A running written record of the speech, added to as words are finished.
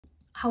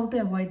how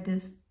to avoid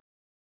this.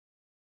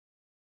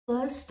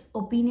 First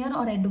opinion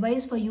or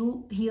advice for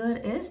you here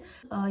is,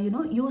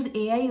 use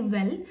AI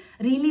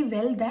really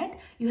well, that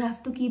you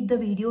have to keep the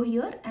video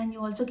here and you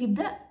also keep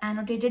the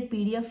annotated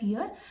PDF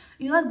here.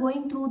 You are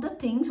going through the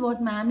things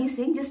what ma'am is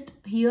saying, just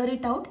hear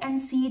it out and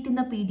see it in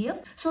the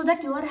PDF, so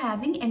that you are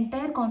having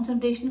entire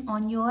concentration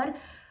on your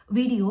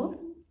video,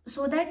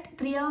 so that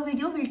 3-hour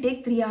video will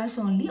take 3 hours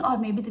only, or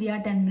maybe 3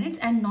 hours 10 minutes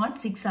and not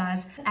 6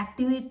 hours.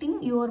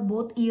 Activating your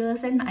both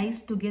ears and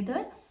eyes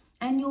together,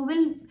 and you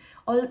will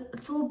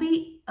also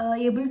be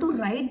able to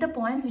write the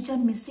points which are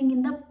missing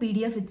in the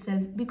PDF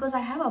itself, because I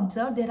have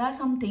observed there are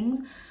some things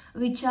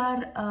which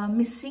are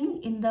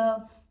missing in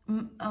the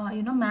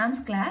ma'am's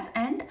class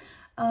and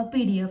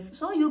PDF.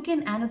 So you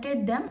can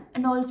annotate them,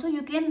 and also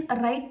you can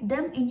write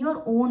them in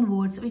your own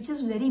words, which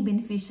is very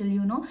beneficial.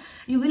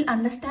 You will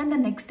understand the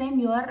next time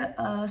you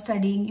are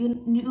studying.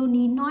 You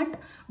need not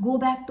go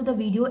back to the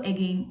video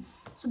again.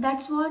 So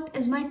that's what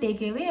is my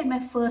takeaway and my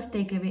first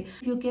takeaway.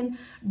 If you can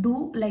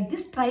do like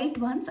this, try it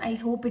once. I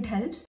hope it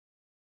helps.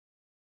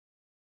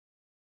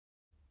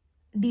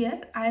 Dear,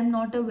 I am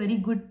not a very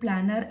good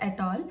planner at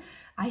all.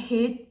 I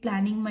hate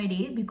planning my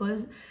day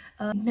because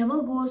it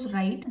never goes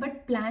right.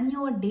 But plan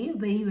your day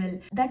very well.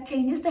 That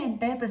changes the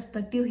entire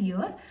perspective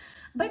here.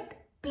 But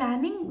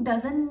planning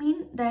doesn't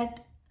mean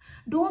that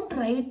don't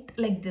write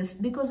like this,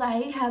 because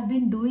I have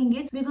been doing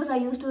it, because I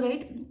used to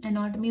write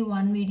anatomy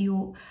 1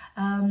 video,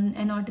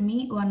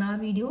 anatomy 1 hour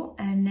video,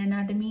 and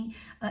anatomy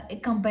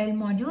compiled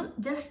module,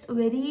 just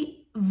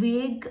very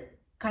vague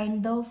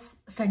kind of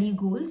study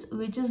goals,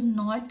 which is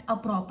not a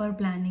proper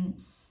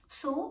planning.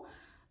 So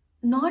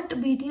not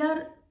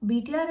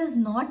BTR is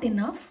not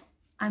enough.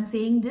 I'm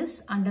saying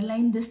this,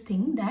 underline this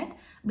thing, that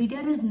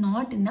BTR is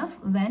not enough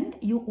when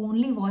you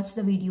only watch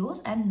the videos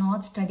and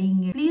not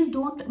studying it. Please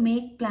don't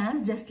make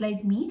plans just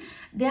like me.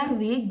 They are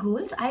vague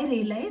goals. I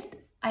realized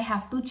I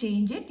have to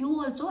change it.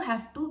 You also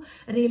have to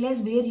realize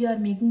where you are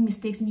making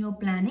mistakes in your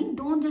planning.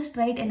 Don't just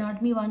write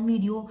anatomy 1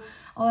 video,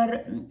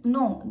 or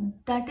no,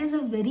 that is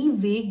a very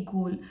vague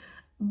goal.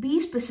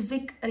 Be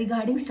specific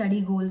regarding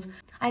study goals.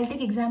 I'll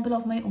take example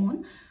of my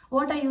own.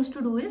 What I used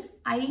to do is,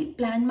 I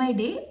plan my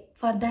day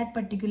for that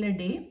particular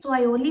day. So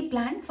I only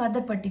planned for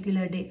that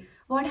particular day.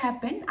 What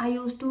happened? I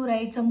used to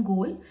write some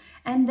goal,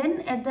 and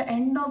then at the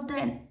end of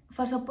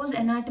for suppose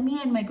anatomy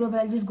and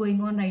microbiology is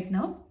going on right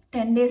now,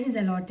 10 days is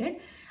allotted.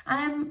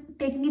 I am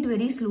taking it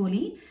very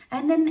slowly,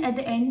 and then at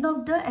the end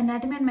of the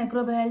anatomy and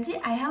microbiology,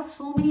 I have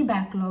so many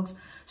backlogs.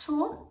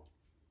 So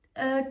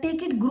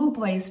take it group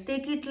wise,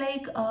 take it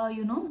like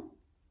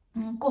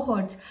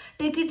cohorts,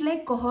 take it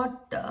like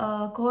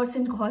cohorts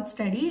in cohort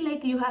study,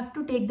 like you have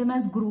to take them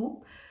as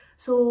group.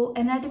 So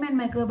anatomy and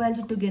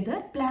microbiology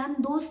together, plan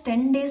those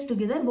 10 days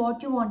together,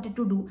 what you wanted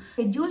to do.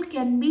 Schedule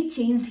can be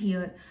changed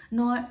here.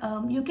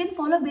 You can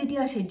follow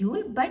BTR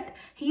schedule, but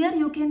here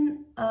you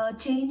can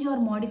change or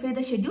modify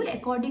the schedule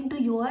according to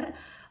your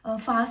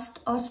fast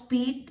or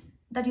speed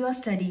that you are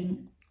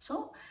studying.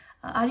 So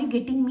are you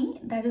getting me?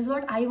 That is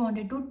what I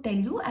wanted to tell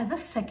you as a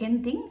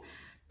second thing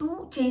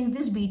to change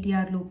this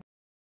BTR loop.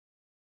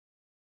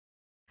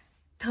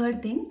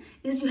 Third thing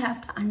is, you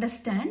have to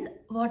understand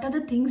what are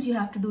the things you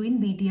have to do in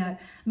BTR.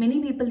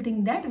 Many people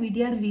think that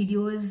BTR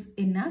video is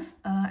enough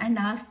and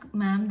ask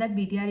ma'am that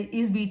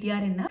is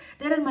BTR enough.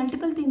 There are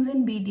multiple things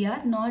in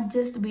BTR, not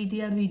just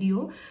BTR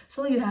video.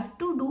 So you have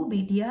to do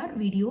BTR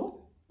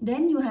video.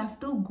 Then you have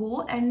to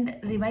go and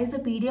revise the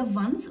PDF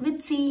once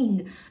with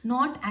seeing,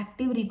 not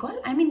active recall.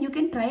 I mean, you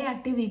can try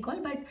active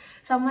recall, but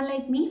someone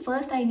like me,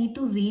 first I need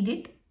to read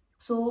it.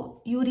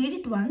 So you read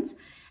it once,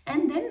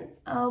 and then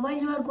while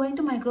you are going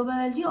to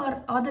microbiology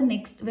or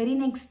the very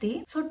next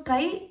day, so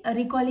try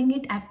recalling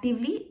it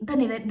actively the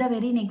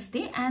very next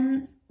day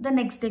and the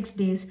next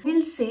days.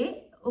 We'll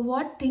say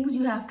what things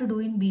you have to do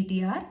in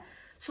BTR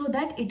so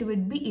that it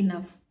would be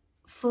enough.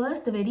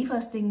 The very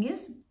first thing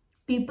is,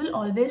 people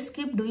always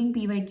skip doing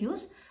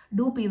PYQs.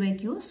 Do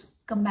PYQs,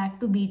 come back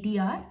to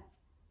BTR,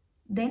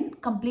 then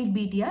complete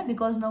BTR,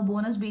 because now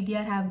bonus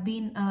BTR have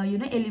been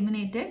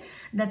eliminated.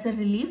 That's a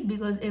relief,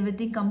 because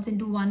everything comes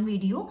into one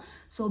video.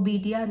 So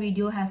BTR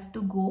video have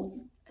to go.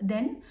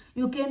 Then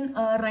you can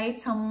write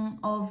some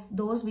of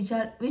those which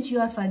you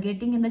are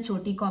forgetting in the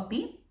choti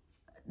copy.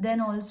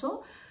 Then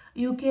also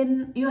you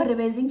are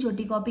revising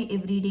choti copy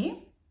every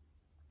day.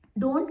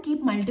 Don't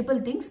keep multiple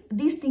things.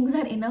 These things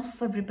are enough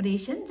for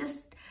preparation.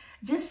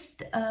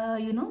 Just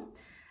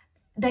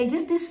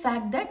digest this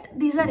fact that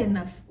these are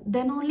enough.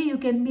 Then only you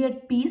can be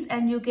at peace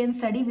and you can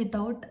study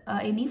without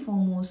any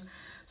FOMOs.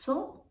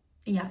 So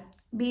yeah,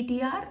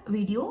 BTR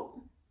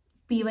video,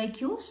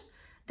 PYQs,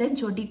 then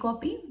choti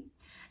copy,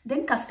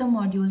 then custom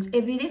modules.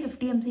 Every day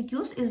 50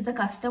 MCQs is the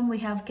custom we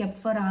have kept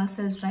for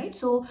ourselves, right?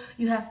 So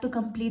you have to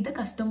complete the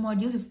custom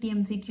module 50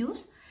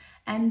 MCQs,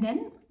 and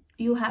then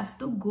you have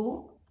to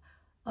go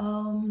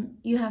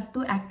you have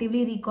to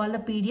actively recall the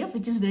PDF,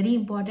 which is very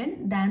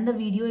important than the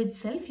video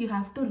itself. You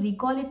have to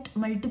recall it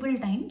multiple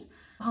times.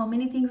 How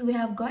many things we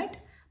have got?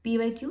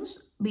 PYQs,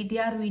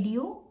 BTR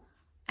video,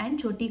 and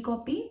choti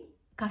copy,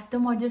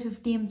 custom module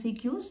 50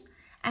 MCQs,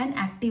 and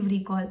active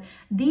recall.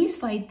 These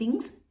 5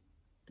 things,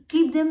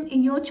 keep them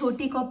in your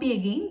choti copy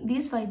again.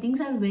 These 5 things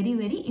are very,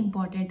 very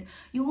important.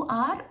 You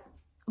are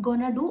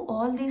gonna do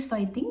all these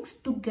 5 things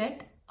to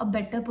get a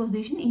better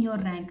position in your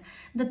rank.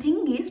 The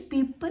thing is,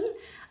 people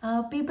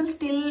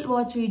still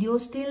watch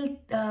videos, still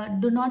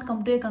do not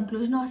come to a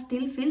conclusion, or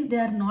still feel they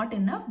are not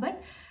enough.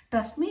 But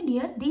trust me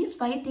dear, these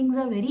 5 things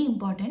are very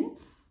important,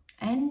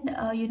 and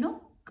you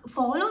know,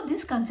 follow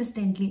this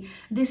consistently.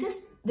 This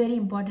is very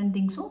important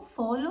thing. So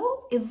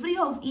follow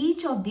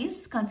each of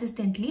these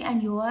consistently,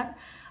 and you are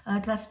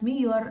trust me,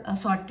 you are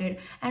sorted.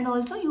 And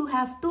also you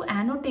have to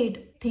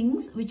annotate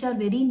things which are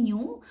very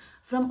new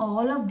from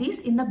all of these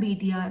in the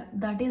BTR.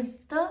 That is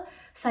the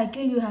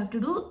cycle you have to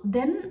do.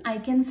 Then I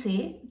can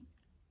say,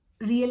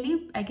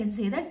 really I can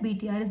say that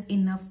BTR is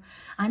enough.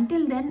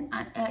 Until then,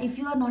 if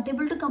you are not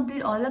able to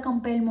complete all the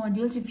compiled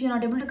modules, if you are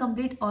not able to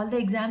complete all the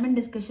exam and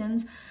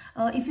discussions,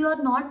 if you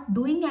are not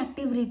doing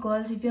active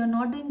recalls, if you are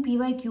not doing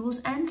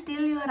PYQs, and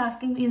still you are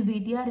asking is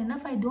BTR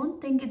enough, I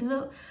don't think it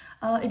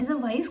is a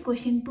wise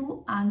question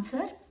to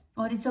answer,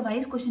 or it's a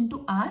wise question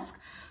to ask.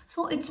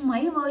 So it's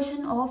my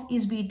version of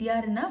is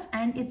BTR enough,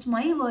 and it's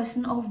my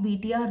version of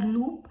BTR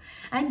loop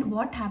and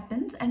what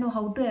happens and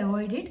how to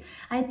avoid it.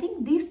 I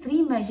think these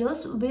 3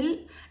 measures will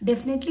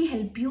definitely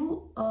help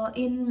you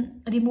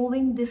in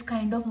removing this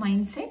kind of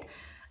mindset.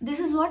 This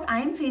is what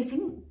I am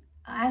facing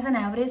as an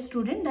average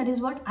student. That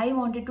is what I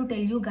wanted to tell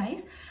you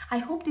guys. I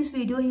hope this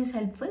video is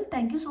helpful.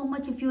 Thank you so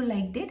much if you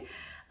liked it.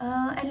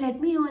 And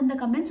let me know in the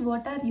comments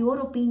what are your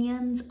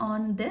opinions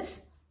on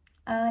this.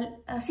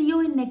 See you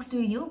in next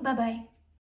video. Bye bye.